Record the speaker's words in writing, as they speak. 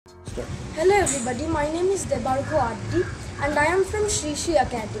Okay. Hello everybody, my name is Debarghya Addy and I am from Shri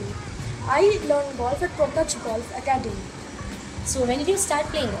Academy. I learn golf at Protach Golf Academy. So when did you start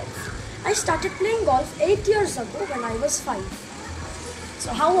playing golf? I started playing golf 8 years ago when I was 5.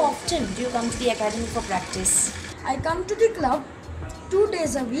 So how often do you come to the academy for practice? I come to the club 2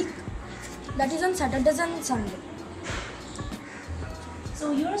 days a week, that is on Saturdays and Sunday.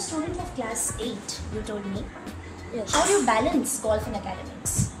 So you're a student of class 8, you told me. Yes. How do you balance golf and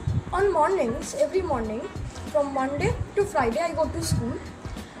academics? On mornings, every morning, from Monday to Friday I go to school,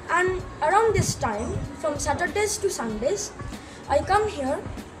 and around this time, from Saturdays to Sundays, I come here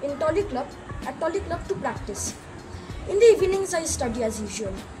in Tolly Club to practice. In the evenings I study as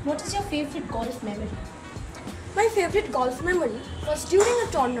usual. What is your favorite golf memory? My favorite golf memory was during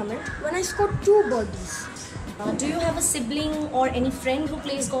a tournament when I scored 2 birdies. Do you have a sibling or any friend who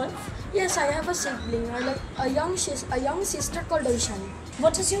plays golf? Yes, I have a sibling, a young sister called Aishani.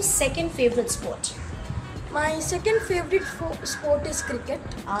 What is your second favorite sport? My second favorite sport is cricket.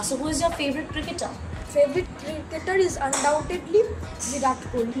 So who is your favorite cricketer? Favorite cricketer is undoubtedly Virat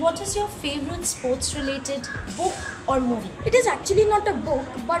Kohli. What is your favorite sports related book or movie? It is actually not a book,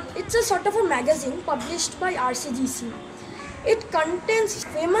 but it's a sort of a magazine published by RCGC. It contains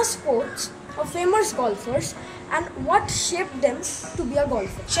famous sports of famous golfers and what shaped them to be a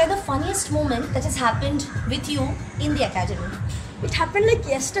golfer. Share the funniest moment that has happened with you in the academy. It happened like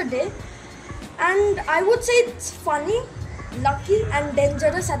yesterday, and I would say it's funny, lucky and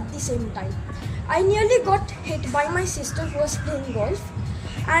dangerous at the same time. I nearly got hit by my sister who was playing golf,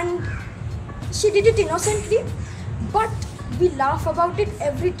 and she did it innocently, but we laugh about it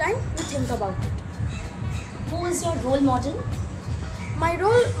every time we think about it. Who is your role model? My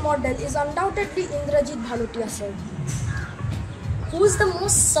role model is undoubtedly Indrajit Bhalotia sir. Who is the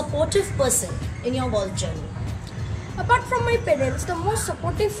most supportive person in your golf journey? Apart from my parents, the most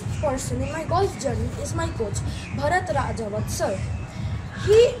supportive person in my golf journey is my coach, Bharat Rajawat sir.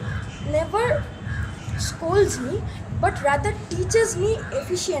 He never scolds me, but rather teaches me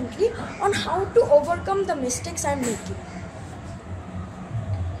efficiently on how to overcome the mistakes I am making.